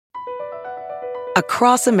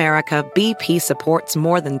Across America, BP supports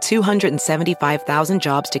more than 275,000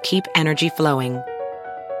 jobs to keep energy flowing.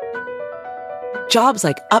 Jobs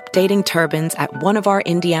like updating turbines at one of our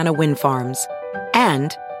Indiana wind farms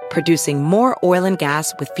and producing more oil and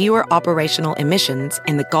gas with fewer operational emissions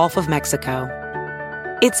in the Gulf of Mexico.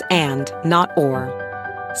 It's and, not or.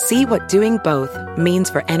 See what doing both means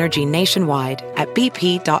for energy nationwide at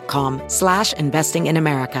bp.com/investing in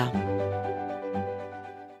America.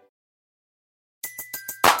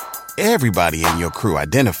 Everybody in your crew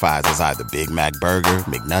identifies as either Big Mac Burger,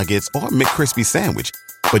 McNuggets, or McCrispy Sandwich.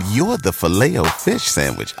 But you're the Filet-O-Fish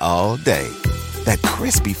Sandwich all day. That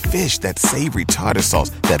crispy fish, that savory tartar sauce,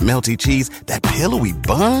 that melty cheese, that pillowy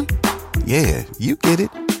bun. Yeah, you get it.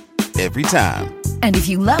 Every time. And if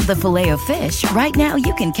you love the Filet-O-Fish, right now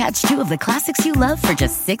you can catch two of the classics you love for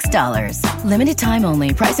just $6. Limited time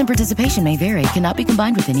only. Price and participation may vary. Cannot be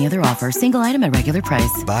combined with any other offer. Single item at regular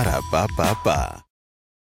price. Ba-da-ba-ba-ba.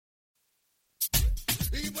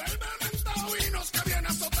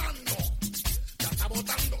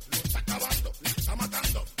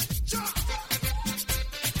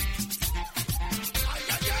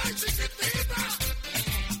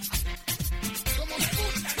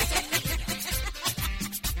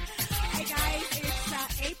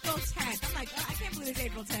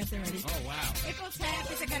 April 10th already. Oh, wow. April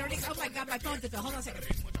 10th, it's a Carolina. Oh, my God, my phone did. Hold on a second.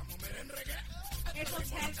 April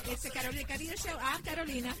 10th, it's a Carolina Cadillo show. I'm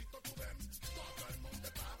Carolina.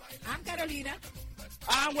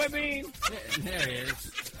 I'm Webin. There he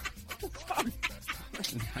is.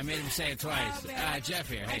 I made him say it twice. Jeff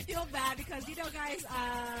here. Hey. I feel bad because, you know, guys,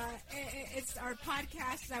 it's our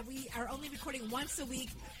podcast that we are only recording once a week.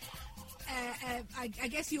 I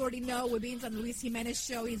guess you already know Webin's on the Luis Jimenez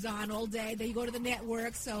show. He's on all day. Then you go to the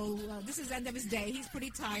network. So this is the end of his day. He's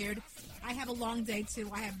pretty tired. I have a long day, too.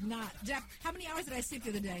 I have not. Jeff, how many hours did I sleep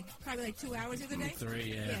the other day? Probably like 2 hours the other day? 3,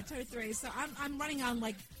 yeah. Yeah, 2 or 3. So I'm running on,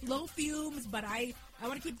 like, low fumes, but I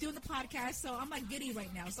want to keep doing the podcast. So I'm, like, giddy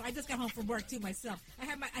right now. So I just got home from work, too, myself.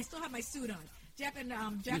 I still have my suit on. Jeff and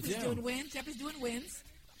Jeff is doing wins. Jeff is doing wins.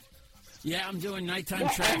 Yeah, I'm doing nighttime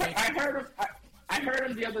traffic. I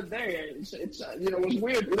heard him the other day. It's it was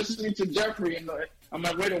weird listening to Jeffrey on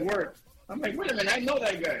my way to work. I'm like, wait a minute, I know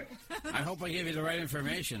that guy. I hope I gave you the right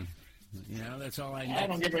information. You know, that's all I know. I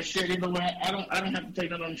don't give a shit either way. I don't have to take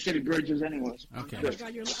none of them shitty bridges anyways. Okay. Oh my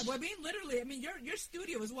God, literally, I mean, your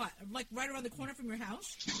studio is what? Like right around the corner from your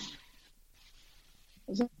house?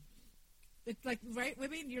 Is it? It's like right. I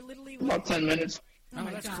mean, you're literally about 10 minutes. Oh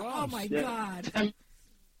my that's God! close. Oh my God!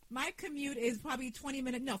 My commute is probably 15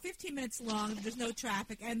 minutes long. There's no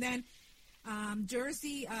traffic. And then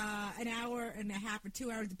Jersey, an hour and a half or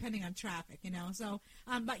 2 hours, depending on traffic, you know. So,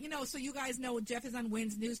 but, you know, so you guys know Jeff is on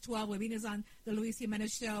Wins News 12. Webin is on the Luis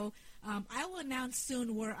Jimenez show. I will announce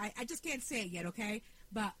soon where I just can't say it yet, okay?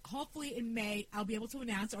 But hopefully in May I'll be able to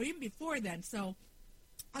announce, or even before then. So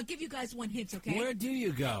I'll give you guys one hint, okay? Where do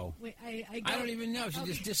you go? Wait, I don't even know. She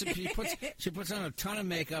just disappears. She puts on a ton of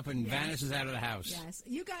makeup and vanishes out of the house. Yes.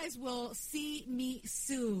 You guys will see me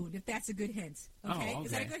soon, if that's a good hint. Okay? Oh, okay.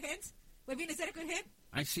 Is that a good hint? Webin, is that a good hint?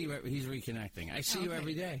 I see he's reconnecting. I see you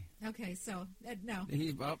every day. Okay, so, no.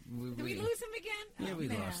 He's Did we lose him again? Yeah, we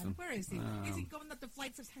lost him. Where is he? Is he going up the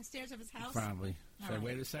flights of stairs of his house? Probably. Should I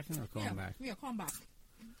wait a second or call him back? Yeah, call him back.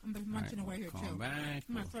 I'm munching away here, call too. him back.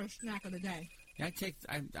 My first snack of the day. Yeah,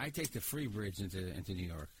 I take the free bridge into New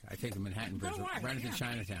York. I take the Manhattan Bridge right into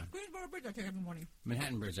Chinatown. Greensboro Bridge I take every morning.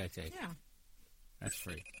 Manhattan Bridge I take. Yeah. That's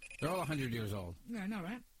free. They're all 100 years old. Yeah, I know,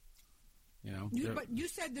 right? You know. But you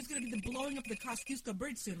said there's going to be the blowing up of the Kosciuszko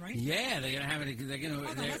Bridge soon, right? Yeah, they're going to have it. They're going to.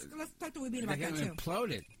 Let's talk to Webin about that too. They're going to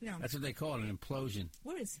implode it. Yeah. That's what they call it, an implosion.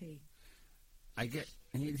 Where is he?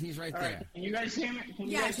 He's right there. Right. Can you guys hear me?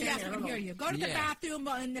 Yes, I can hear you. Go to the bathroom,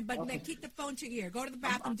 but keep the phone to your ear. Go to the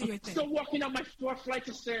bathroom, do your thing. Still walking up my 4 flights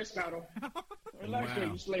of stairs, Carol. Relax,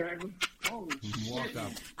 you Slayer. Holy shit.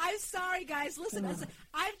 Up. I'm sorry, guys. Listen,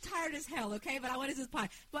 I'm tired as hell, okay? But I want to do this pod.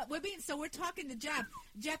 But so we're talking to Jeff.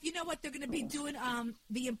 Jeff, you know what? They're going to be doing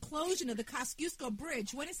the implosion of the Kosciuszko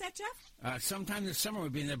Bridge. When is that, Jeff? Sometime this summer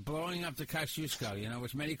we've been blowing up the Kosciuszko, you know,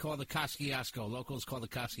 which many call the Kosciuszko. Locals call the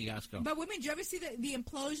Kosciuszko. But Webin, did you ever see the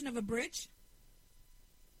implosion of a bridge?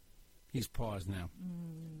 He's paused now.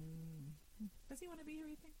 Does he want to be here,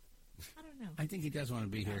 you think? I don't know. I think he does want to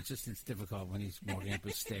be here. It's difficult when he's walking up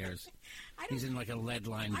his stairs. He's in like a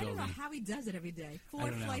lead-lined building. I don't know how he does it every day.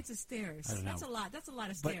 4 flights of stairs. That's a lot. That's a lot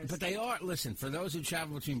of stairs. But they are, listen, for those who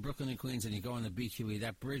travel between Brooklyn and Queens and you go on the BQE,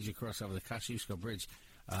 that bridge you cross over, the Kosciuszko Bridge,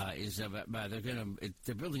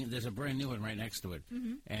 They're building. There's a brand new one right next to it,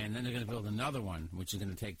 and then they're going to build another one, which is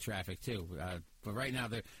going to take traffic too. But right now,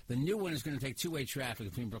 the new one is going to take two-way traffic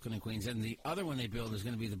between Brooklyn and Queens, and the other one they build is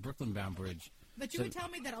going to be the Brooklyn-bound bridge. But you were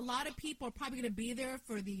telling me that a lot of people are probably going to be there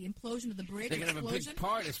for the implosion of the bridge. They're going to have a big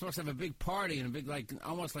party. They're supposed to have a big party and a big,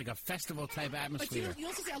 almost like a festival-type atmosphere. But you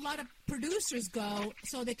also say a lot of producers go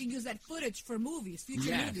so they can use that footage for movies,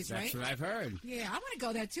 future movies, right? Yes, that's what I've heard. Yeah, I want to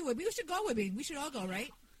go there, too. Maybe we should go with me. We should all go, right?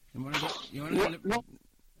 You want to go?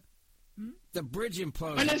 The bridge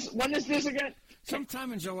implosion. When is this again?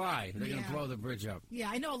 Sometime in July, they're going to blow the bridge up. Yeah,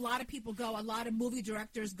 I know a lot of people go. A lot of movie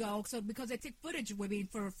directors go. So because they take footage with me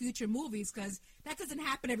for future movies, because that doesn't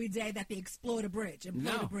happen every day that they explode a bridge.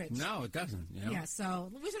 No, it doesn't. You know? Yeah,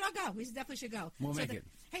 so we should all go. We definitely should go. We'll make it.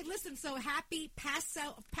 Hey, listen. So happy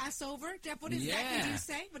Passover, Jeff. What exactly did you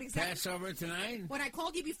say? What exactly? Passover tonight. When I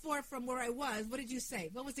called you before from where I was, what did you say?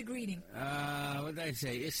 What was the greeting? What did I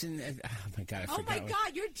say? It's in. Oh my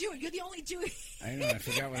God! You're Jew. You're the only Jew. I know. I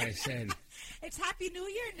forgot what I said. It's Happy New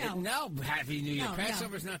Year? No, Happy New Year. No,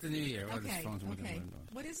 Passover's not the New Year. Okay.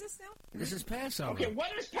 What is this now? This is Passover. Okay, what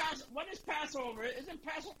is Passover? Isn't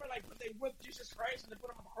Passover like when they whip Jesus Christ and they put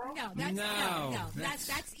him on the No, cross?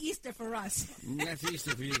 that's Easter for us. That's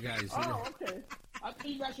Easter for you guys. Oh, okay. I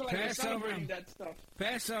think that's what like celebrating that stuff.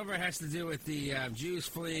 Passover has to do with the Jews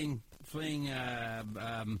fleeing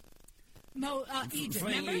Egypt.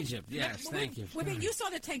 Fleeing remember? Egypt, yes, thank you. Well, you saw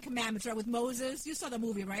the Ten Commandments, right, with Moses? You saw the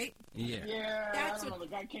movie, right? Yeah. Yeah, I don't know. The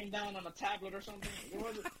guy came down on a tablet or something.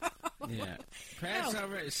 What was it? Yeah.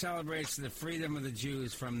 Passover celebrates the freedom of the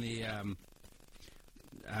Jews from the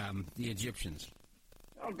Egyptians.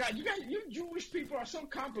 Oh, God, you Jewish people are so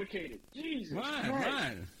complicated. Jesus What?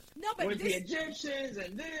 No, but with the Egyptians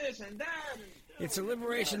and this and that. It's a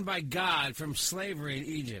liberation by God from slavery in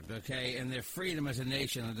Egypt, okay, and their freedom as a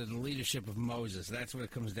nation under the leadership of Moses. That's what it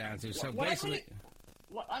comes down to. So basically...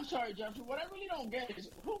 I'm sorry, Jeffrey. What I really don't get is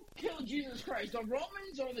who killed Jesus Christ, the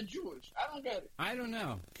Romans or the Jews? I don't get it. I don't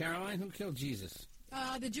know. Caroline, who killed Jesus?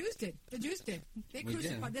 The Jews did. They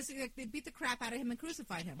crucified. They beat the crap out of him and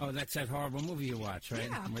crucified him. Oh, that's that horrible movie you watch, right?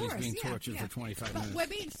 Yeah, of Where course. he's being tortured for 25 minutes. But,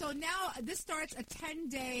 so now this starts a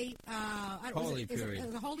 10-day holy period.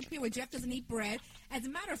 A holy period where Jeff doesn't eat bread. As a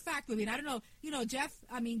matter of fact, I don't know. Jeff.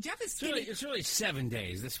 Jeff is skinny. It's really 7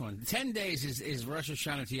 days. This one, 10 days is Rosh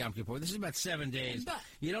Hashanah to Yom Kippur. This is about 7 days. But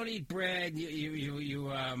you don't eat bread.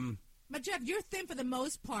 But Jeff, you're thin for the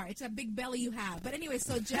most part. It's a big belly you have. But anyway,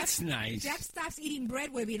 so Jeff, that's nice. Jeff stops eating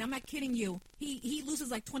bread with me, and I'm not kidding you. He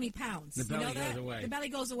loses like 20 pounds. The belly goes away. The belly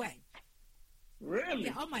goes away. Really?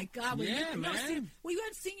 Yeah. Oh my God. Man. You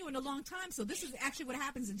haven't seen you in a long time, so this is actually what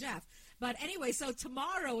happens to Jeff. But anyway, so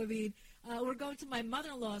tomorrow, we're going to my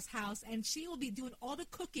mother-in-law's house, and she will be doing all the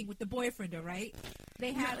cooking with the boyfriend. All right?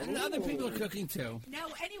 They have and other people are cooking too. No.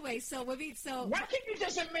 Anyway, so why can't you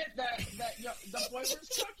just admit that the boyfriend's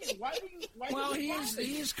cooking? Why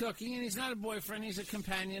he is cooking, and he's not a boyfriend. He's a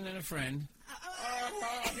companion and a friend.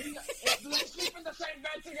 Do they sleep in the same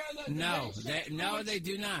bed together? No, they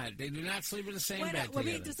do not. They do not sleep in the same bed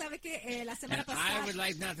together. ¿Tú sabes que la semana And pasada... I would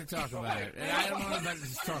like not to talk about it. I don't want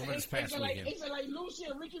to talk about this past weekend. Is it like Lucy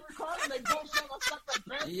and Ricky Ricardo? They both slept on separate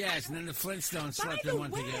beds? Yes, and then the Flintstones slept in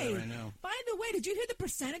one together. I know. By the way, did you hear the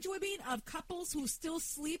percentage, of couples who still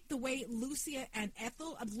sleep the way Lucy and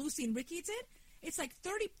Ricky did? It's like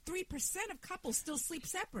 33% of couples still sleep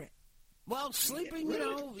separate. Well, sleeping,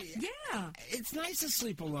 Yeah. It's nice to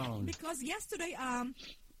sleep alone. Because yesterday, on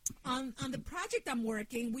the project I'm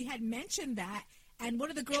working, we had mentioned that, and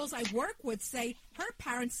one of the girls I work with say her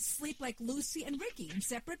parents sleep like Lucy and Ricky in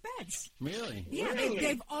separate beds. Really? Yeah, really?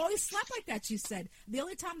 they've always slept like that, she said. The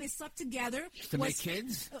only time they slept together to was... make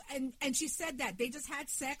kids? And she said that. They just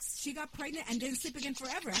had sex, she got pregnant, and didn't sleep again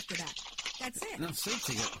forever after that. That's it. No, sleep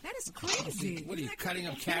together. That is crazy. What are you, cutting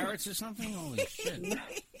up carrots or something? Holy shit.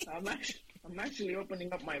 I'm actually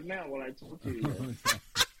opening up my mail while I talk to you.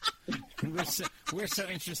 We're so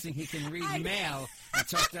interesting he can read mail and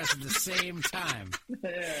talk to us at the same time.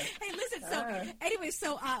 Hey, listen,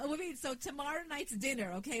 so tomorrow night's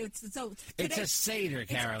dinner, okay? It's a Seder,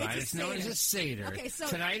 Caroline. It's known as a Seder. Okay, so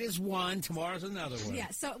tonight is one, tomorrow's another one. Yeah,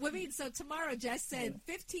 so tomorrow, Jess said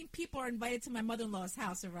 15 people are invited to my mother-in-law's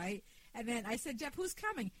house, all right? And then I said, Jeff, who's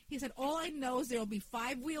coming? He said, all I know is there will be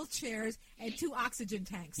 5 wheelchairs and 2 oxygen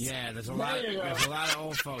tanks. Yeah, there's a lot of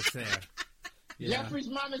old folks there. Yeah. Jeffrey's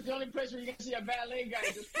mom is the only place where you can see a ballet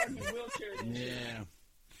guy just parking wheelchairs. Yeah.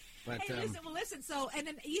 But, hey, listen. So, and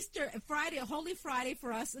then Easter Friday, Holy Friday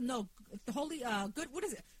for us. No, the Holy what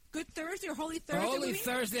is it? Good Thursday or Holy Thursday? Holy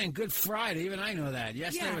Thursday and Good Friday. Even I know that.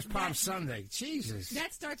 Yesterday was Palm that- Sunday. Jesus.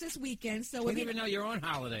 That starts this weekend. So I didn't even know your own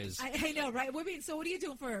holidays. I know, right? So what are you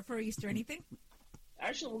doing for Easter? Anything?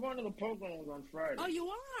 Actually, we're going to the Poconos on Friday. Oh, you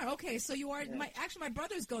are? Okay, so you are. Yeah. My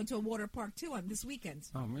brother's going to a water park too on this weekend.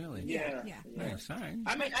 Oh, really? Yeah. Nice. All right.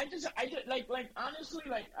 I mean, I just like honestly,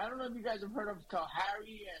 like I don't know if you guys have heard of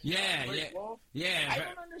Kalahari and Great Wolf. I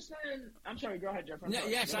don't understand. I'm sorry. Go ahead, Jeff.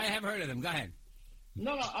 Yes, I have heard of them. Go ahead.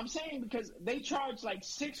 No, I'm saying because they charge like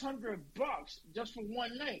 $600 just for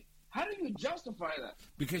one night. How do you justify that?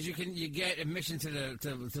 Because you get admission to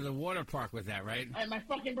the water park with that, right? Am I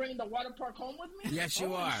fucking bringing the water park home with me? Yes,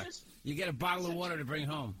 you are. You get a bottle of water to bring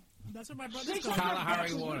home. That's what my brother's going.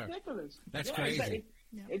 Kalahari water. Ridiculous. That's crazy.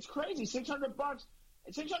 It's crazy. $600.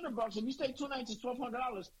 $600. If you stay 2 nights, it's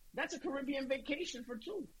 $1,200. That's a Caribbean vacation for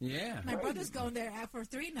two. Yeah. My brother's going there for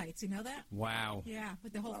 3 nights. You know that? Wow. Yeah,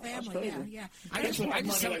 with the whole That's family. crazy. Yeah.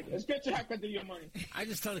 It's good to have your money. I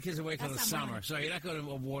just tell the kids to wait till the That's not summer. money. So you're not going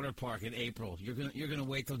to a water park in April. You're gonna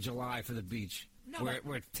wait till July for the beach. No,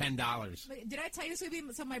 where it's $10. But did I tell you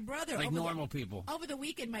this? So my brother, Like normal people. over the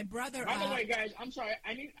weekend, my brother. By the way, guys, I'm sorry.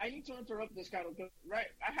 I need to interrupt this guy because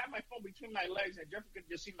I have my phone between my legs and Jeffrey could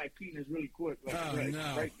just see my penis really quick. Like,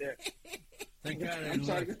 right there. Thank God. I'm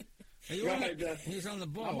sorry. Go ahead, Jeff. He's on the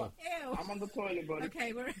ball. Ew. I'm on the toilet, buddy.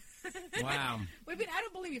 Okay, we're. Wow. I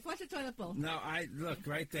don't believe you. Flush the toilet bowl. No, I look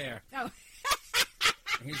right there. Oh.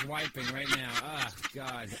 He's wiping right now. Oh,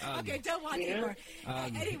 God. Okay, don't watch anymore.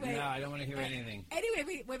 Anyway. No, I don't want to hear anything.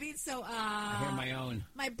 Anyway, so. I hear my own.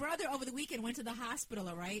 My brother over the weekend went to the hospital,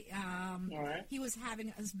 all right? All right. He was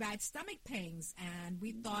having bad stomach pains, and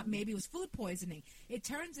we thought maybe it was food poisoning. It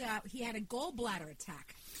turns out he had a gallbladder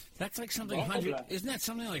attack. That's like something isn't that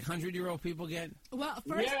something like 100-year-old people get? Well,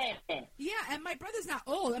 first, yeah, and my brother's not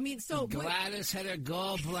old. I mean, so Gladys had her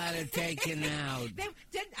gallbladder taken out. Then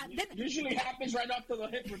usually happens right after the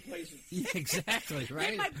hip replacement. Yeah, exactly, right?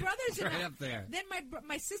 Then my brothers and right I, up there. Then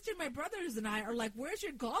my sister, my brothers, and I are like, "Where's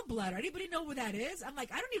your gallbladder? Anybody know where that is?" I'm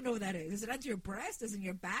like, "I don't even know where that is. Is it under your breast? Is it in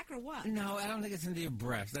your back, or what?" No, I don't think it's into your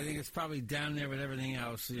breast. I think it's probably down there with everything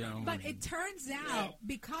else, you know. But it turns out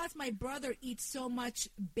because my brother eats so much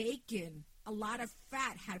bacon, a lot of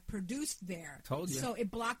fat had produced there. Told you. So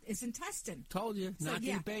it blocked his intestine. Told you. So, not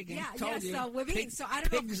eat bacon. Yeah, told you. So I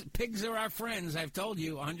don't know. Pigs are our friends. I've told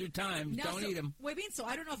you 100 times. Don't eat them. So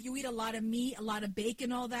I don't know if you eat a lot of meat, a lot of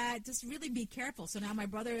bacon, all that. Just really be careful. So now my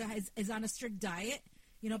brother is on a strict diet.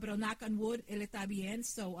 But knock on wood, él está bien.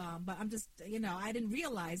 So, but I'm just, I didn't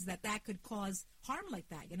realize that could cause harm like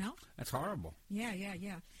that, That's horrible. Yeah.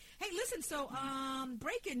 Hey, listen, so,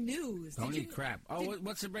 breaking news. Don't eat crap. Oh,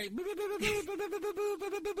 what's the break?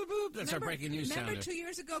 That's our breaking news sounder. Remember 2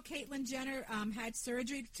 years ago, Caitlyn Jenner had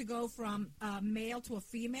surgery to go from male to a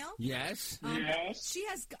female? Yes. Yes. She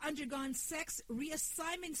has undergone sex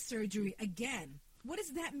reassignment surgery again. What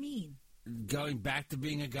does that mean? Going back to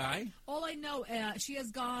being a guy? All I know, she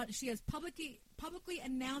has publicly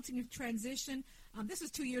announcing a transition. This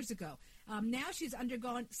was 2 years ago. Now she's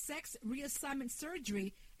undergone sex reassignment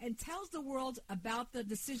surgery and tells the world about the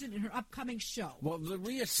decision in her upcoming show. Well, the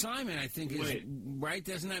reassignment, I think, is right.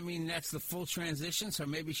 Doesn't that mean that's the full transition? So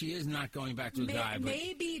maybe she is not going back to a guy. But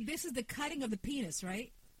maybe this is the cutting of the penis,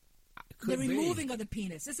 right? Could the removing of the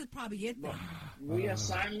penis. This is probably it. Then.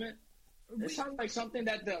 Reassignment. It sounds like something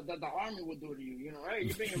that the Army would do to you, right?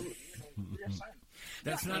 You're being reassigned.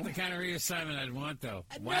 That's not the kind of reassignment I'd want, though.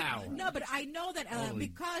 Wow. No, but I know that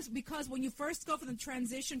because when you first go from the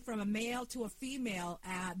transition from a male to a female,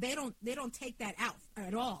 they don't take that out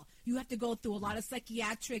at all. You have to go through a lot of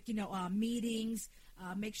psychiatric, meetings.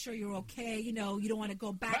 Make sure you're okay. You don't want to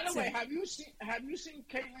go back. By the way, have you seen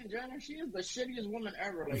Caitlyn Jenner? She is the shittiest woman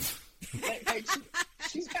ever. Like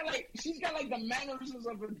she's got the mannerisms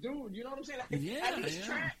of a dude. You know what I'm saying? At least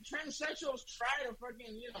transsexuals try to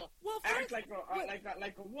fucking act like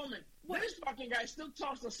a woman. This fucking guy still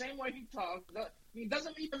talks the same way he talks. He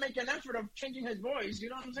doesn't even make an effort of changing his voice. You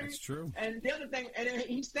know what I'm saying? That's true. And the other thing, and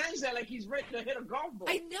he stands there like he's ready to hit a golf ball.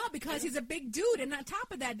 I know, because he's a big dude, and on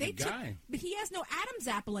top of that, but he has no Adam's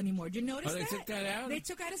apple anymore. Did you notice that? They took that out? They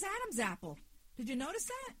took out his Adam's apple. Did you notice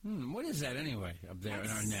that? What is that anyway up there in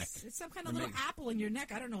our neck? It's some kind of little apple in your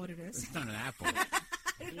neck. I don't know what it is. It's not an apple.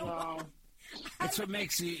 I don't know. No. It's what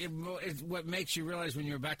makes you realize when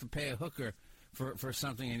you're about to pay a hooker for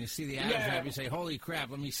something and you see the Adam's apple, you say, "Holy crap!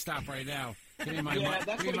 Let me stop right now. Give me my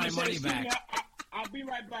money back." I'll be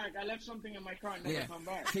right back. I left something in my car and never come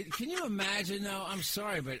back. Can you imagine? though? I'm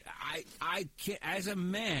sorry, but I can't, as a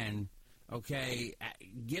man. Okay,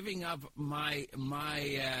 giving up my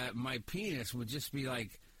penis would just be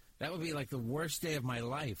like, that would be like the worst day of my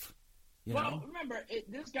life. You well, know? remember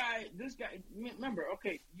this guy. Remember,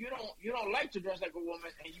 okay, you don't like to dress like a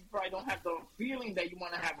woman, and you probably don't have the feeling that you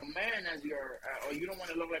want to have a man as your, or you don't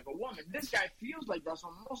want to look like a woman. This guy feels like that, so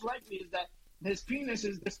most likely is that his penis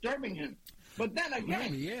is disturbing him. But then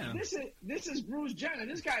again, yeah. this is Bruce Jenner.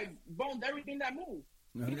 This guy boned everything that moved.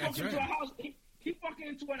 No, He that's walked into right. a house. He fucking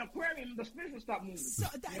into an aquarium. The fish will stop moving. So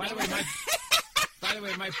By the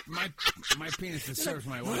way, my penis serves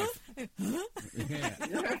my wife. Yeah.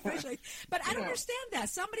 But I don't understand that.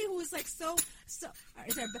 Somebody who was like somebody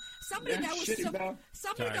Yeah, that was shitty, bro.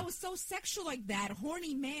 that was so sexual like that,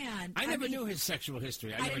 horny man. I never knew his sexual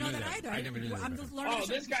history. I didn't know that either. I never knew that. I'm just learning. Oh,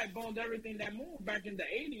 this guy boned everything that moved back in the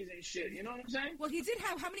 80s and shit. You know what I'm saying? Well, he did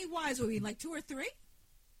have how many wives were we? Like 2 or 3?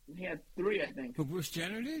 He had 3, I think. Who Bruce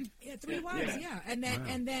Jenner did? Yeah, 3 wives. yeah. And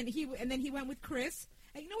then he went with Chris.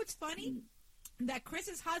 And you know what's funny? That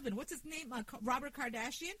Chris's husband, what's his name? Robert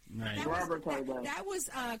Kardashian. Right. That was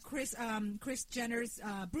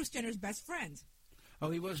Bruce Jenner's best friend. Oh,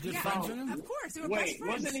 he was good friends with him? Of course, they were best Wait,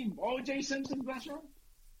 friends. wasn't he O.J. Simpson's best friend?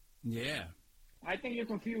 Yeah. I think you're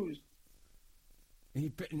confused. He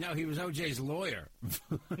was O.J.'s lawyer.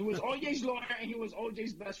 He was O.J.'s lawyer and he was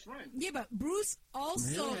O.J.'s best friend. Yeah, but Bruce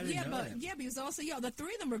also, Really? I didn't know that. but he was also, the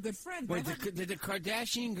 3 of them were good friends. Wait, did the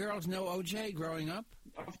Kardashian girls know O.J. growing up?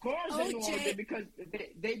 Of course they knew O.J. O.J. because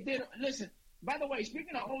they did. Listen, by the way,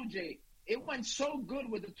 speaking of O.J., it went so good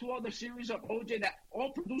with the 2 other series of O.J. that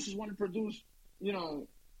all producers want to produce,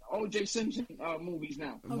 O.J. Simpson movies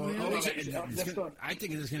now. Oh, really? I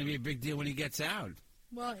think it's going to be a big deal when he gets out.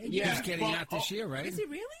 Well, Yeah. He's getting out this year, right? Is he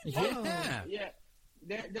really? Yeah. Yeah.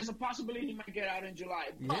 There's a possibility he might get out in July.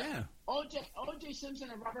 But Yeah. O.J. Simpson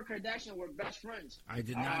and Robert Kardashian were best friends. I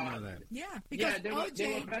did not know that. Yeah, because They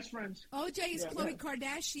were best friends. OJ is Yeah, Khloe yeah.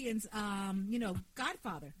 Kardashian's,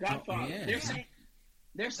 godfather. Godfather. yeah.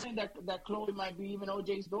 They're saying that Khloe might be even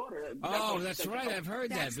O.J.'s daughter. Oh, that's right. I've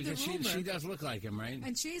heard That's that the because rumor. she does look like him, right?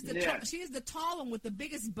 And she's the Yeah. she is the tall one with the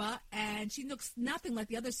biggest butt, and she looks nothing like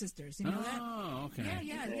the other sisters. You know that? Oh, okay.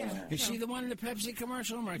 Yeah. Is So- she the one in the Pepsi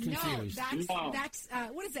commercial? Or am I confused? No. that's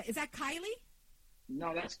what is that? Is that Kylie?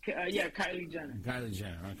 No, that's Kylie Jenner. Kylie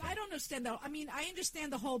Jenner. Okay. I don't understand though. I mean, I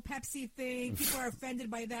understand the whole Pepsi thing. People are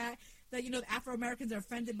offended by that. That Afro Americans are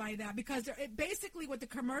offended by that because basically what the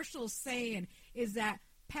commercial is saying is that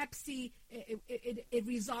Pepsi it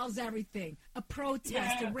resolves everything. A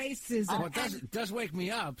protest, a racism. Well, it does wake me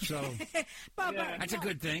up, so but that's a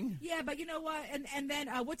good thing. Yeah, but you know what? And then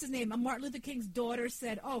what's his name? Martin Luther King's daughter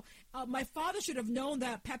said, my father should have known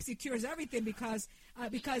that Pepsi cures everything because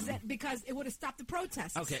it would have stopped the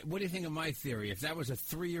protests." Okay, what do you think of my theory? If that was a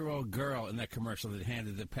 3-year-old girl in that commercial that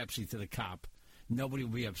handed the Pepsi to the cop, nobody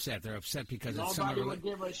would be upset. They're upset because it's Nobody would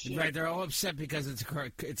give a shit. Right, they're all upset because it's a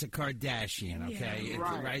Kardashian. Okay,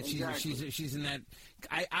 Yeah. Right, exactly. She's in that.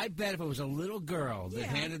 I bet if it was a little girl that Yeah.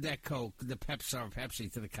 handed that Coke, the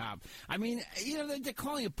Pepsi to the cop. I mean, they're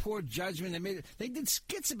calling it poor judgment. They did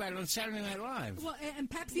skits about it on Saturday Night Live. Well, and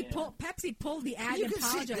Pepsi pulled the ad You and can see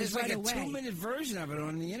apologized there's right like a away. 2-minute version of it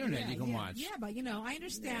on the internet you can watch. Yeah, but I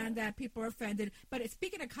understand that people are offended. But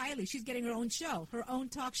speaking of Kylie, she's getting her own show, her own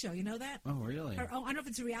talk show. You know that? Oh, really? Her own, I don't know if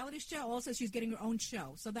it's a reality show. Also, she's getting her own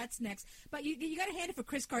show, so that's next. But you got to hand it for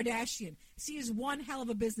Kris Kardashian. She is one hell of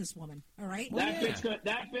a businesswoman. All right.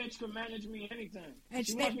 That bitch could manage me anytime. And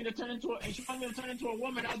she wants me to turn into a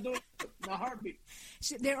woman. I'll do it in a heartbeat.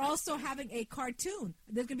 They're also having a cartoon.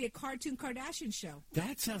 There's going to be a cartoon Kardashian show.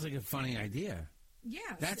 That sounds like a funny idea. Yeah.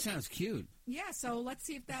 That sounds cute. Yeah. So let's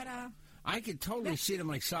see if that. I could totally see them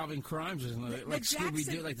like solving crimes or something, like Scooby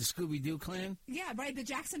Doo, like the Scooby Doo clan. Yeah, right. The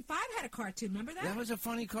Jackson 5 had a cartoon. Remember that? That was a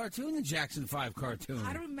funny cartoon, the Jackson 5 cartoon.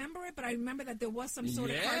 I don't remember it, but I remember that there was some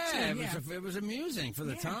sort of cartoon. It was amusing for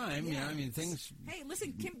the time. Yeah. I mean, things. Hey,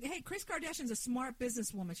 listen, Kris Kardashian's a smart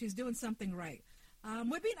businesswoman. She's doing something right. I don't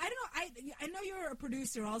know. I know you're a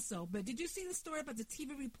producer also, but did you see the story about the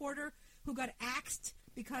TV reporter who got axed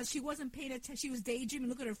because she wasn't paying attention? She was daydreaming,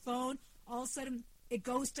 look at her phone. All of a sudden, it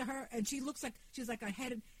goes to her, and she's like a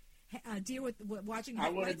head deer with watching. I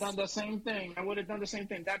would have done the same thing.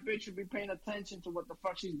 That bitch should be paying attention to what the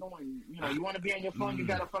fuck she's doing. You want to be on your phone, you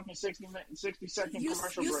got a fucking 60-second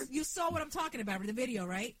commercial break. You saw what I'm talking about in the video,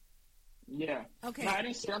 right? Yeah. Okay. No, I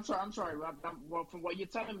didn't see. I'm sorry, Rob. Well, from what you're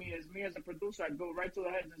telling me, is me as a producer, I'd go right to the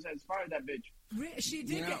head and say, "Fire that bitch." She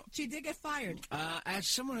did get fired. As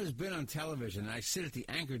someone who's been on television, I sit at the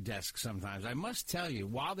anchor desk sometimes. I must tell you,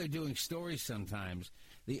 while they're doing stories sometimes,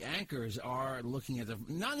 the anchors are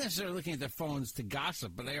not necessarily looking at their phones to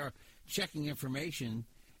gossip, but they are checking information,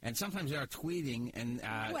 and sometimes they are tweeting. And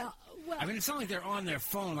Well, I mean, it's not like they're on their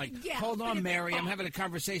phone, like, yeah, hold on, Mary, I'm having a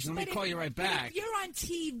conversation. Let me call you right back. If you're on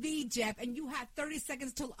TV, Jeff, and you have 30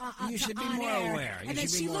 seconds to you should be on more air, aware. And then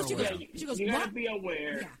she looks, she goes, you what? gotta be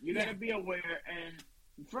aware. Yeah, You gotta be aware,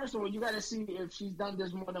 and first of all, you gotta see if she's done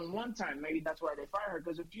this more than one time. Maybe that's why they fired her.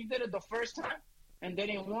 Because if she did it the first time and they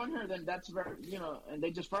didn't warn her, then that's very, and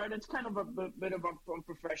they just fired her. It's kind of a bit of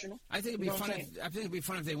unprofessional. I think it'd be fun. I think it'd be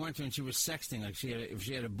fun if they went to her and she was sexting, like if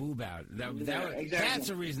she had a boob out. Exactly. That's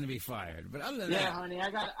a reason to be fired. But other than that, honey,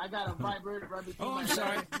 I got a vibrator right between my I'm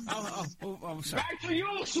sorry. I'm sorry. Back to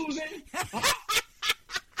you, Susan.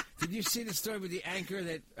 Did you see the story with the anchor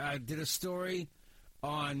that did a story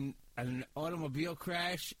on an automobile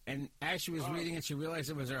crash, and as she was reading it, she realized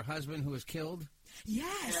it was her husband who was killed?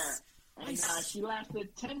 Yes. Yeah. And she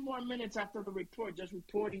lasted 10 more minutes after the report, just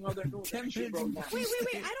reporting other news. 10 minutes. Wait.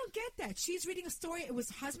 I don't get that. She's reading a story. It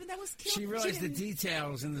was her husband that was killed. She realized the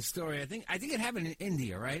details in the story. I think it happened in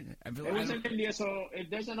India, right? It was in India, so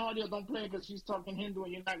if there's an audio, don't play it because she's talking Hindu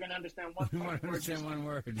and you're not going to understand one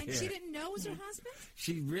word. And she didn't know it was her husband?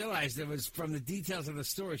 She realized it was, from the details of the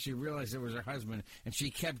story, she realized it was her husband, and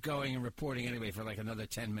she kept going and reporting anyway for like another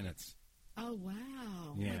 10 minutes. Oh,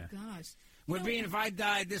 wow. Yeah. Oh, my gosh. If I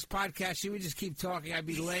died this podcast, she would just keep talking. I'd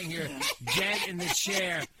be laying here dead in the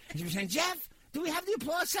chair. And she'd be saying, Jeff, do we have the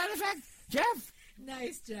applause sound effect? Jeff?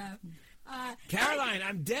 Nice, Jeff. Caroline,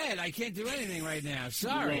 I'm dead. I can't do anything right now.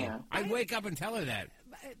 Sorry. Yeah. I'd wake up and tell her that.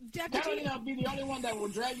 Jeff, Caroline, I'll be the only one that will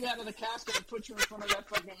drag you out of the casket and put you in front of that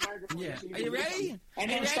fucking microphone. Yeah. Are you ready?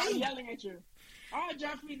 And then start yelling at you. Oh,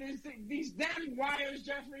 Jeffrey, these damn wires,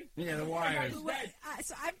 Jeffrey. Yeah, the wires.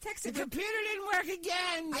 So I'm texting. The computer didn't work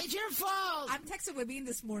again. It's your fault. I'm texting Webin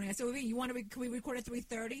this morning. I said, Webin, can we record at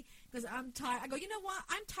 3:30? Because I'm tired. I go, you know what?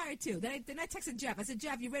 I'm tired too. Then I texted Jeff. I said,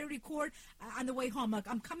 Jeff, you ready to record? On the way home,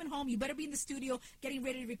 I'm coming home. You better be in the studio getting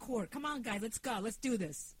ready to record. Come on, guys, let's go. Let's do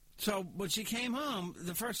this. So when she came home,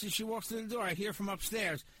 the first thing she walks through the door, I hear from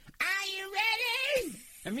upstairs, "Are you ready?"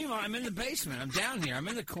 And meanwhile, I'm in the basement. I'm down here. I'm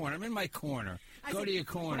in the corner. I'm in my corner. Go to your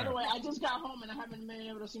corner. By the way, I just got home and I haven't been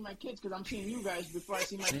able to see my kids because I'm seeing you guys before I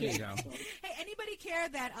see my kids. There you go. So. Hey, anybody care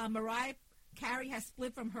that Mariah Carey has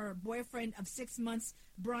split from her boyfriend of 6 months,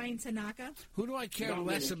 Brian Tanaka? Who do I care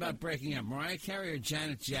less about breaking up, Mariah Carey or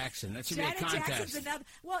Janet Jackson? That should be a contest. Jackson's another.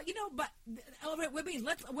 Well, but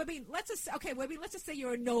let's just say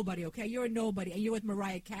you're a nobody. Okay, you're a nobody, and you're with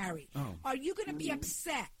Mariah Carey. Oh. Are you going to be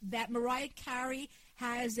upset that Mariah Carey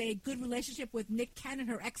has a good relationship with Nick Cannon,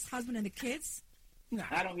 her ex-husband, and the kids? No.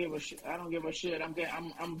 I don't give a shit.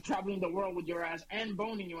 I'm traveling the world with your ass and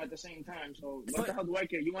boning you at the same time. So what the hell do I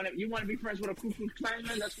care? You want to be friends with a Ku Klux Klan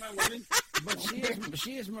man? That's fine with me. But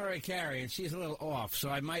she is Mariah Carey, and she's a little off. So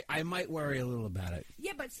I might worry a little about it.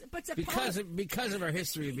 Yeah, but because of her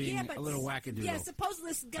history of being a little wackadoodle. Yeah,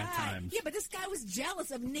 supposedly this guy. At times. Yeah, but this guy was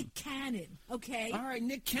jealous of Nick Cannon. Okay. All right,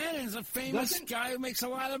 Nick Cannon's a famous guy who makes a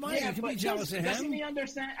lot of money. Yeah, you can be jealous of him. Doesn't he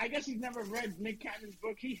understand? I guess he's never read Nick Cannon's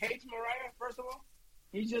book. He hates Mariah. First of all.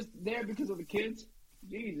 He's just there because of the kids.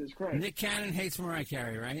 Jesus Christ. Nick Cannon hates Mariah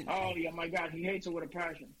Carey, right? Oh, yeah, my God. He hates her with a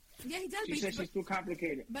passion. Yeah, he does. She says she's too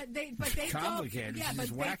complicated. But they complicated. Yeah,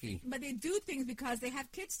 she's wacky. But they do things because they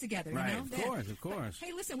have kids together. Right, you know? Of course. But,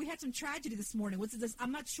 hey, listen, we had some tragedy this morning. What's this?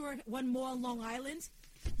 I'm not sure. One more on Long Island.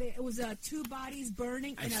 It was 2 bodies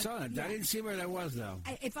burning. I saw it. Yeah. I didn't see where that was though.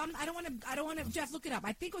 I don't want to. Jeff, look it up.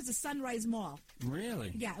 I think it was the Sunrise Mall.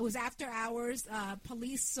 Really? Yeah, it was after hours.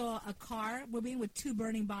 Police saw a car with 2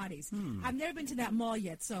 burning bodies. I've never been to that mall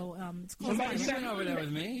yet, so it's close. You've been over there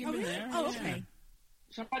with me. You've been really? there. Oh, okay. Yeah.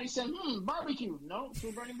 Somebody said, barbecue. No,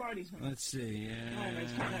 2 burning bodies. Let's see. Yeah.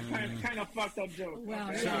 It's kind of fucked up joke. Well,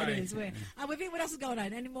 okay? Sorry. It is. What else is going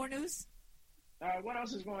on? Any more news? What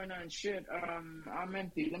else is going on? Shit, I'm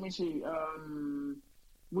empty. Let me see.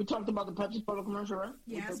 We talked about the Pepsi Cola commercial, right?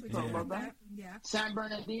 Yes, we talked about that. Yeah. San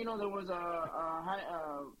Bernardino, there was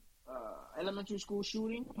a elementary school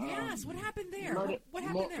shooting. Yes, what happened there? What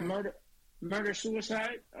happened there? Murder,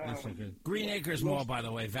 suicide. That's not good. Green Acres Mall, by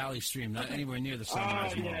the way, Valley Stream, not anywhere near the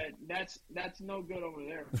Sunrise Mall. Yeah, that's no good over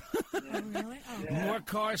there. Oh, really? Oh. Yeah. More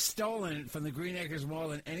cars stolen from the Green Acres Mall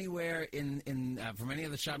than anywhere from any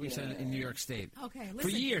other shopping center in New York State. Okay, listen. For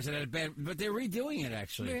years, it had been, but they're redoing it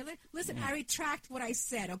actually. Really? Listen, I retract what I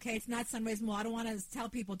said. Okay, it's not Sunrise Mall. I don't want to tell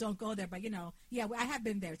people don't go there, but yeah, I have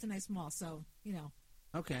been there. It's a nice mall, so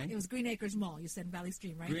Okay. It was Green Acres Mall. You said in Valley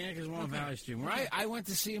Stream, right? Green Acres Mall, Valley Stream. Right. I went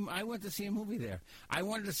to see him. I went to see a movie there. I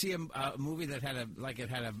wanted to see a movie that had it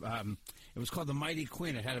was called The Mighty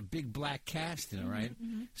Quinn. It had a big black cast in it, right?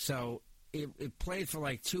 Mm-hmm. So it played for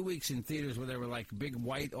like 2 weeks in theaters where there were like big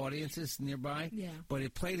white audiences nearby. Yeah. But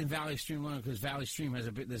it played in Valley Stream alone because Valley Stream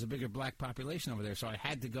there's a bigger black population over there. So I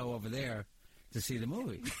had to go over there to see the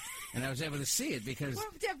movie. and I was able to see it because...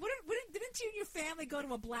 Well, Deb, didn't you and your family go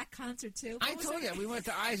to a black concert, too? I told you, we went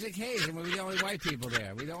to Isaac Hayes, and we were the only white people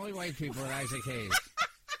there. We were the only white people at Isaac Hayes.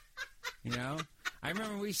 You know? I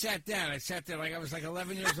remember we sat down. I sat there like I was like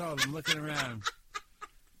 11 years old. I'm looking around.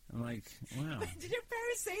 I'm like, wow. Did your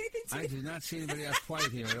parents say anything to you? I did not see anybody else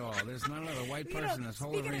white here at all. There's not another white person in this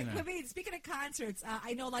whole arena. Speaking of concerts,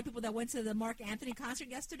 I know a lot of people that went to the Mark Anthony concert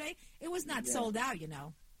yesterday. It was not sold out, you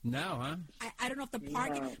know. No, huh? I don't know if the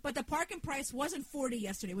parking, but the parking price wasn't $40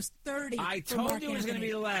 yesterday. It was $30. I told you it was going to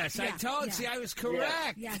be less. Yeah, I told you. See, I was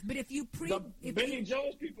correct. Yeah, but if you Billy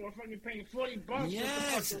Joel's people are fucking paying $40.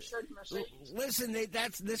 Yes. Listen,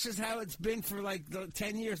 this is how it's been for like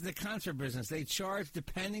 10 years in the concert business. They charge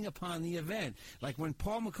depending upon the event. Like when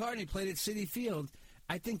Paul McCartney played at Citi Field,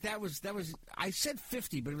 I think that was. I said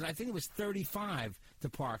 50, but I think it was 35 to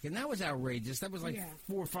park, and that was outrageous. That was like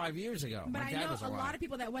 4 or 5 years ago. But I know a lot of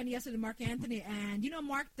people that went yesterday to Mark Anthony, and you know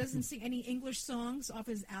Mark doesn't sing any English songs off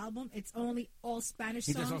his album. It's only all Spanish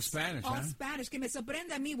songs. He does all Spanish, all Spanish. Que me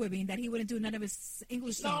sorprende a mí, Webin, that he wouldn't do none of his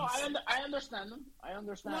English songs. No, I understand them. I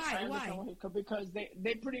understand. Why? Because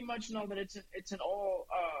they pretty much know that it's an all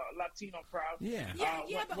Latino crowd. Yeah.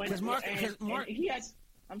 But because Mark, he has.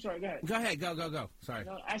 I'm sorry, go ahead. Go. Sorry.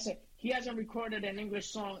 No, I said he hasn't recorded an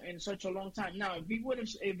English song in such a long time. Now, if he would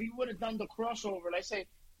have done the crossover, let's say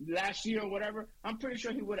last year or whatever, I'm pretty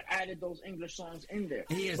sure he would have added those English songs in there.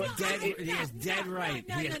 He is dead right.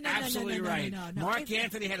 He is absolutely right. Mark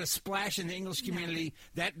Anthony had a splash in the English community.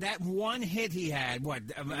 That one hit he had, right.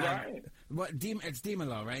 It's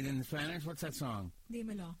Dímelo, right, in Spanish? What's that song?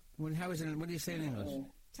 Dímelo. How is it? What do you say in English?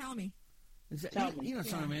 Tell me. You know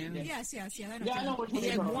what I mean? Yes. I know what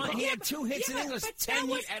he had 2 hits in English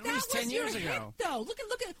at least 10 years ago. Hit, though. Look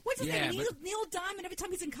at what's his name? Neil Diamond. Every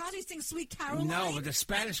time he's in concert, he sings "Sweet Caroline." No, but the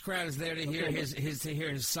Spanish crowd is there to hear his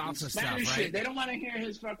salsa stuff, right? Shit. They don't want to hear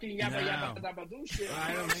his fucking yabba yabba dabba doo shit.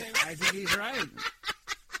 I think he's right.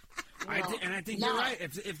 I think you're right.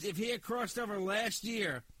 If he had crossed over last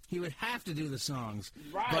year, he would have to do the songs.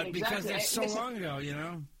 Right, but because they're so long ago, you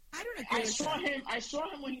know. I don't agree. I saw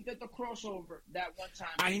him when he did the crossover that one time.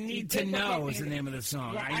 I Need to Know is the name of the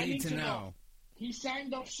song. Yeah, I need to know. He sang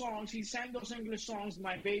those songs. He sang those English songs,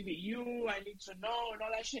 My Baby You, I Need to Know, and all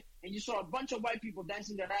that shit. And you saw a bunch of white people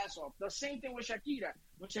dancing their ass off. The same thing with Shakira.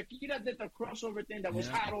 When Shakira did the crossover thing that was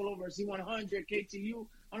hot all over Z100, KTU,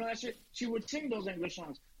 and all that shit, she would sing those English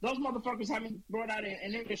songs. Those motherfuckers haven't brought out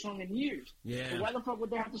an English song in years. Yeah. So why the fuck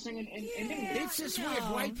would they have to sing in English? It's just weird.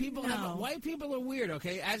 White people are weird,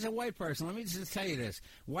 okay? As a white person, let me just tell you this.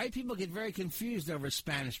 White people get very confused over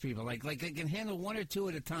Spanish people. Like they can handle 1 or 2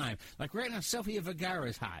 at a time. Like right now, Sofia Vergara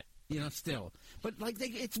is hot. You know, still. But,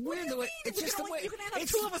 it's weird the way... It's just the way... You can handle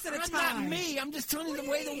 2 of us at a time. Not me. I'm just telling you the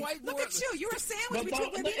way the white... Look at you. You're a sandwich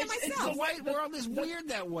between Libby and myself. The white world is weird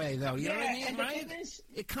that way, though. You know what I mean, right?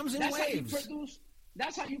 It comes in waves.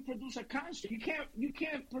 That's how you produce a concert. You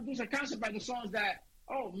can't produce a concert by the songs that,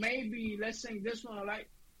 maybe let's sing this one. Like,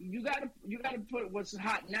 you gotta put what's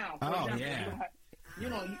hot now. For example,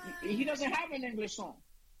 yeah. He doesn't have an English song.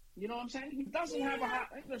 You know what I'm saying? He doesn't have a hot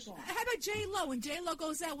English song. How about J-Lo? When J-Lo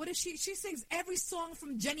goes out, what is she? She sings every song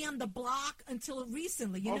from Jenny on the Block until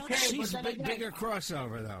recently. You know that? She's a bigger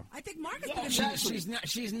crossover, though. I think Mark is bigger.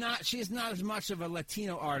 She's not as much of a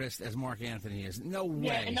Latino artist as Mark Anthony is. No way.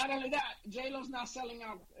 Yeah, and not only that, J-Lo's not selling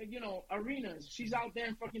out, arenas. She's out there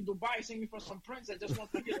in fucking Dubai singing for some prince that just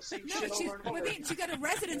wants to hear the same shit over and over. I mean, she got a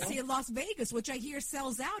residency in Las Vegas, which I hear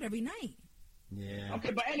sells out every night. Yeah.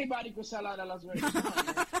 Okay, but anybody could sell out at Las Vegas.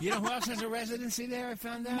 You know who else has a residency there? I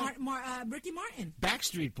found out. Ricky Martin.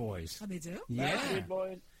 Backstreet Boys. Oh, they do. Yeah. Backstreet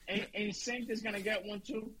Boys. And Sync is gonna get one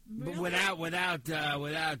too. But without Justin.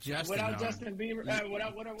 Without Justin Bieber.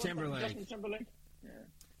 Without Timberlake. Justin Timberlake.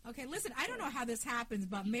 Yeah. Okay, listen, I don't know how this happens,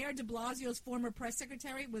 but Mayor de Blasio's former press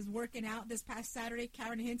secretary was working out this past Saturday,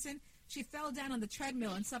 Karen Hinton. She fell down on the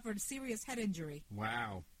treadmill and suffered a serious head injury.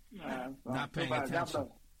 Wow. Not paying attention.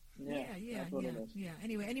 Yeah.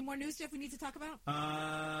 Anyway, any more news, Jeff, we need to talk about?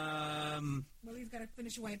 Well, he's got to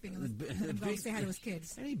finish wiping and go say hi to his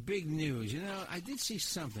kids. Any big news? You know, I did see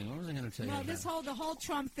something. What was I going to tell you about? The whole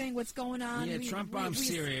Trump thing, what's going on? Yeah, Trump bombed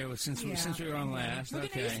Syria since we were on last. Are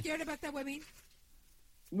you scared about that, Webby?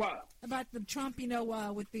 What? About the Trump,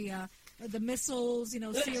 with the missiles,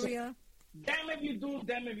 Syria? Damn if you do,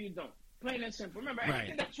 damn if you don't. Plain and simple. Remember,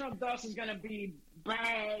 everything that Trump does is going to be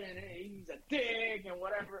bad, and he's a dick and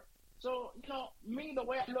whatever. So, me, the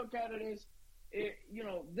way I look at it is,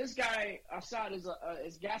 this guy, Assad,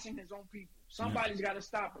 is gassing his own people. Somebody's got to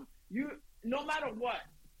stop him. No matter what,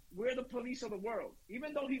 we're the police of the world.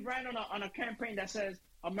 Even though he ran on a campaign that says,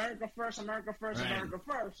 America first, America first, America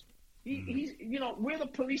first, He's, we're the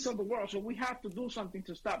police of the world, so we have to do something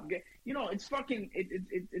to stop. It's fucking,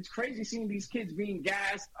 it's crazy seeing these kids being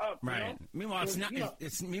gassed up. Right. Meanwhile, it's not going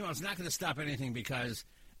to stop anything because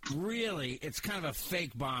really it's kind of a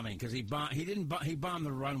fake bombing because he bombed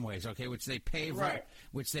the runways, okay, which they paved, right.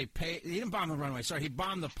 He didn't bomb the runways. Sorry, he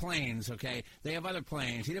bombed the planes. Okay, they have other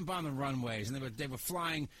planes. He didn't bomb the runways, and they were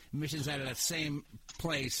flying missions out of that same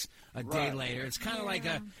place a day later. It's kind of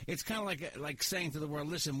like saying to the world,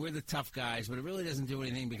 listen, we're the tough guys, but it really doesn't do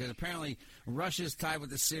anything because apparently Russia's tied with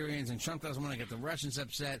the Syrians and Trump doesn't want to get the Russians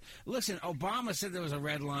upset. Listen, Obama said there was a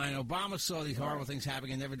red line. Obama saw these horrible things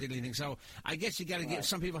happening and never did anything. So I guess you got to give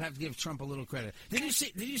some people have to give Trump a little credit. Did you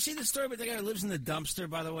see the story about the guy who lives in the dumpster,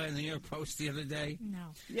 by the way, in the New York Post the other day? No.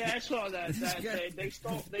 Yeah, I saw that. They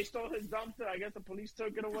stole his dumpster. I guess the police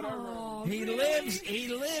took it or whatever. Oh, he really?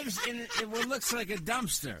 lives in what looks like a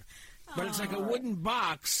dumpster. But it's like a wooden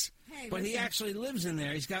box. Hey, but listen. he actually lives in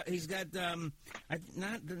there. He's got not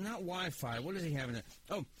Wi-Fi. What does he have in it?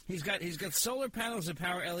 Oh, he's got solar panels that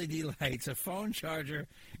power LED lights, a phone charger,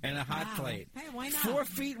 and a hot plate. Hey, why not? 4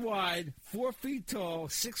 feet wide, 4 feet tall,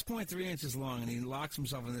 6.3 inches long, and he locks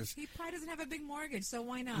himself in this. He probably doesn't have a big mortgage, so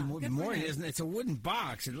why not? Mortgage, isn't it? It's a wooden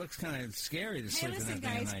box. It looks kind of scary to sleep in that thing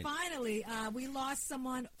at night. Finally, we lost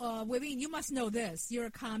someone. Wibby, you must know this. You're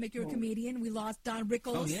a comic. You're a comedian. We lost Don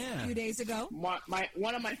Rickles a few days ago. One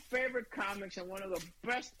of my favorite comics and one of the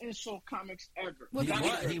best insult comics ever. Well,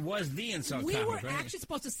 he was the insult comic. We were actually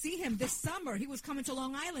supposed to see him this summer. He was coming to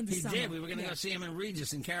Long Island this summer. He did. We were going to go see him in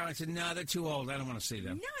Regis, and Caroline said, no, they're too old. I don't want to see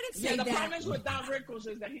them. No, I didn't say that. The problem with Don Rickles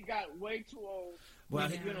is that he got way too old. Well,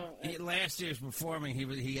 last year's performing,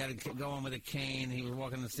 he had to go on with a cane. He was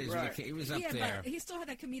walking the stage with a cane. He was up there. But he still had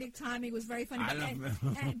that comedic time. He was very funny.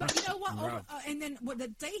 But you know what? And then the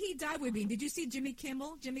day he died, did you see Jimmy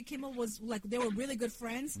Kimmel? Jimmy Kimmel was like, they were really good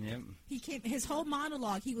friends. Yep. He came, his whole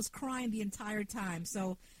monologue, he was crying the entire time.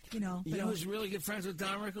 So, You was really good friends with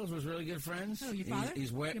Don Rickles? Was really good friends? Oh, your father?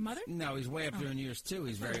 Your mother? No, he's way up there in years, too.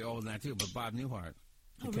 He's very old now, too. But Bob Newhart.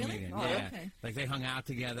 Oh, really? Oh, yeah. Okay. Like they hung out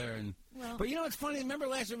together. But you know what's funny? Remember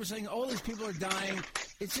last year we were saying all these people are dying.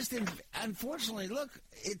 It's just, unfortunately, look,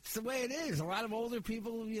 it's the way it is. A lot of older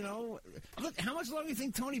people, Look, how much longer do you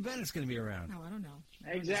think Tony Bennett's going to be around? Oh, I don't know.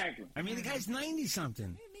 Exactly. I mean, the guy's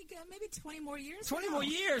 90-something. Maybe 20 more years. 20 more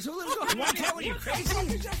years? Who lives on one town? Are you crazy?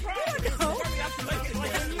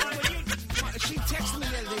 She texted me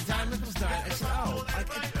the other day, Don Rickles died. I said,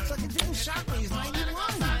 it's like it didn't shock me. He's 91.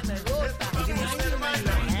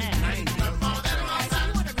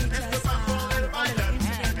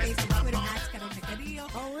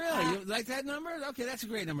 Oh, really? You like that number? Okay, that's a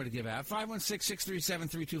great number to give out.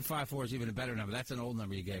 516-637-3254 is even a better number. That's an old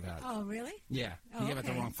number you gave out. Oh, really? Yeah. You gave out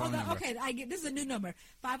the wrong phone number. Okay, this is a new number.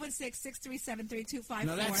 516-637-3254.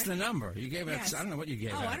 No, that's the number. You gave out, I don't know what you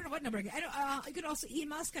gave out. I don't know what number. You can also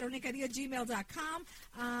email us, caronicadillo@gmail.com.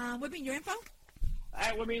 Wibby, your info?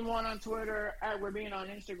 At Wibby1 on Twitter, at Wibby on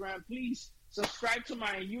Instagram. Please subscribe to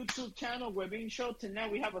my YouTube channel, Wibby Show.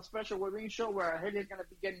 Tonight we have a special Wibby Show where Haley's going to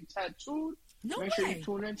be getting tattooed. Make sure you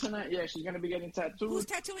tune in tonight. Yeah, she's going to be getting tattooed. Who's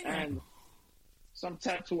tattooing her? And some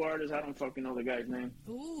tattoo artist. I don't fucking know the guy's name.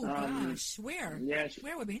 Ooh, gosh. Where? Yeah.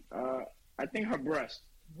 Where would be? I think her breast.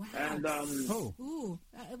 Wow. And,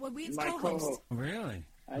 Wibby's my co-host. Really?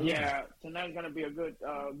 Yeah, tonight's going to be a good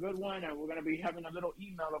one, and we're going to be having a little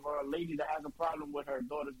email of a lady that has a problem with her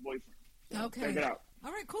daughter's boyfriend. So okay. Check it out.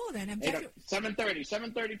 All right, cool then.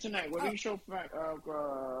 7:30 tonight. Wibby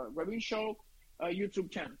Show, YouTube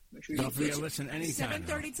channel. Make sure you don't forget to listen anytime.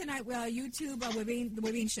 7:30 tonight. YouTube, the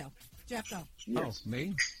Wibby Show. Jeff, go. Yes. Oh,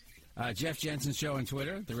 me? Jeff Jensen Show on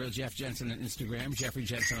Twitter. The Real Jeff Jensen on Instagram. Jeffrey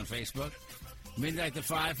Jensen on Facebook. Midnight to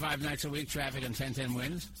 5 nights a week. Traffic on 1010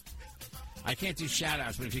 Wins. I can't do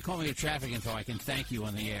shout-outs, but if you call me your traffic info, I can thank you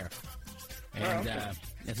on the air. And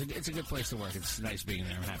it's a good place to work. It's nice being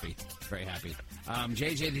there. I'm happy. Very happy.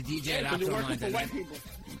 JJ the DJ at OptumLine.net.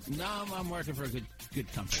 No, I'm working for a good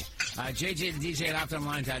company. JJ the DJ at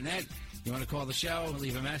OptumLine.net. You want to call the show,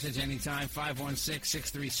 leave a message anytime,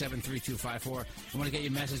 516-637-3254. You want to get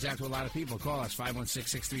your message out to a lot of people, call us,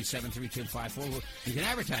 516-637-3254. You can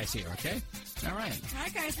advertise here, okay? All right. All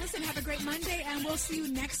right, guys, listen, have a great Monday, and we'll see you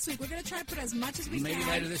next week. We're going to try to put as much as we can. Maybe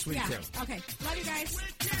later this week, too. Okay. Love you guys.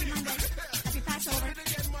 Happy Monday. Happy Passover.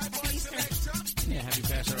 Happy Easter. Yeah, happy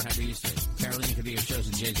Passover, happy Easter. Carolina Cadillo shows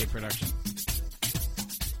a JJ production.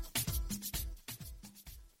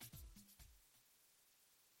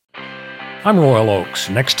 I'm Royal Oakes.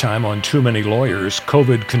 Next time on Too Many Lawyers,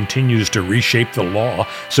 COVID continues to reshape the law.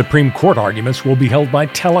 Supreme Court arguments will be held by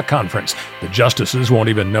teleconference. The justices won't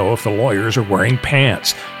even know if the lawyers are wearing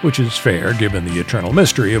pants, which is fair given the eternal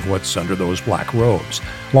mystery of what's under those black robes.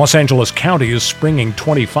 Los Angeles County is springing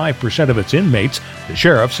 25% of its inmates. The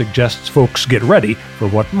sheriff suggests folks get ready for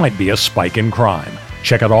what might be a spike in crime.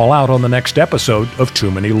 Check it all out on the next episode of Too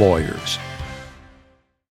Many Lawyers.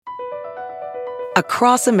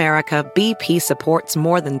 Across America, BP supports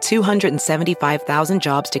more than 275,000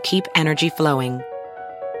 jobs to keep energy flowing.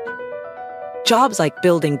 Jobs like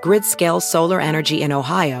building grid-scale solar energy in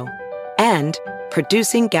Ohio and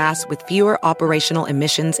producing gas with fewer operational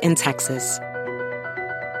emissions in Texas.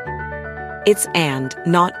 It's and,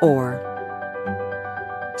 not or.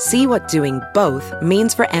 See what doing both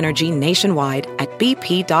means for energy nationwide at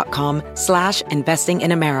bp.com/investing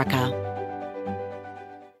in America.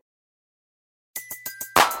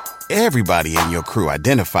 Everybody in your crew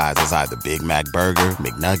identifies as either Big Mac Burger,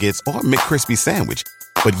 McNuggets, or McCrispy Sandwich.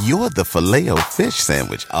 But you're the Filet-O-Fish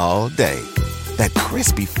Sandwich all day. That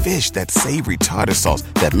crispy fish, that savory tartar sauce,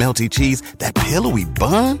 that melty cheese, that pillowy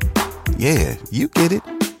bun. Yeah, you get it.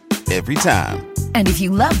 Every time. And if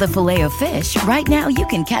you love the Filet-O-Fish, right now you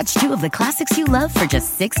can catch two of the classics you love for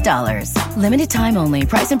just $6. Limited time only.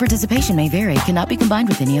 Price and participation may vary. Cannot be combined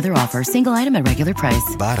with any other offer. Single item at regular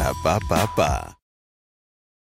price. Ba-da-ba-ba-ba.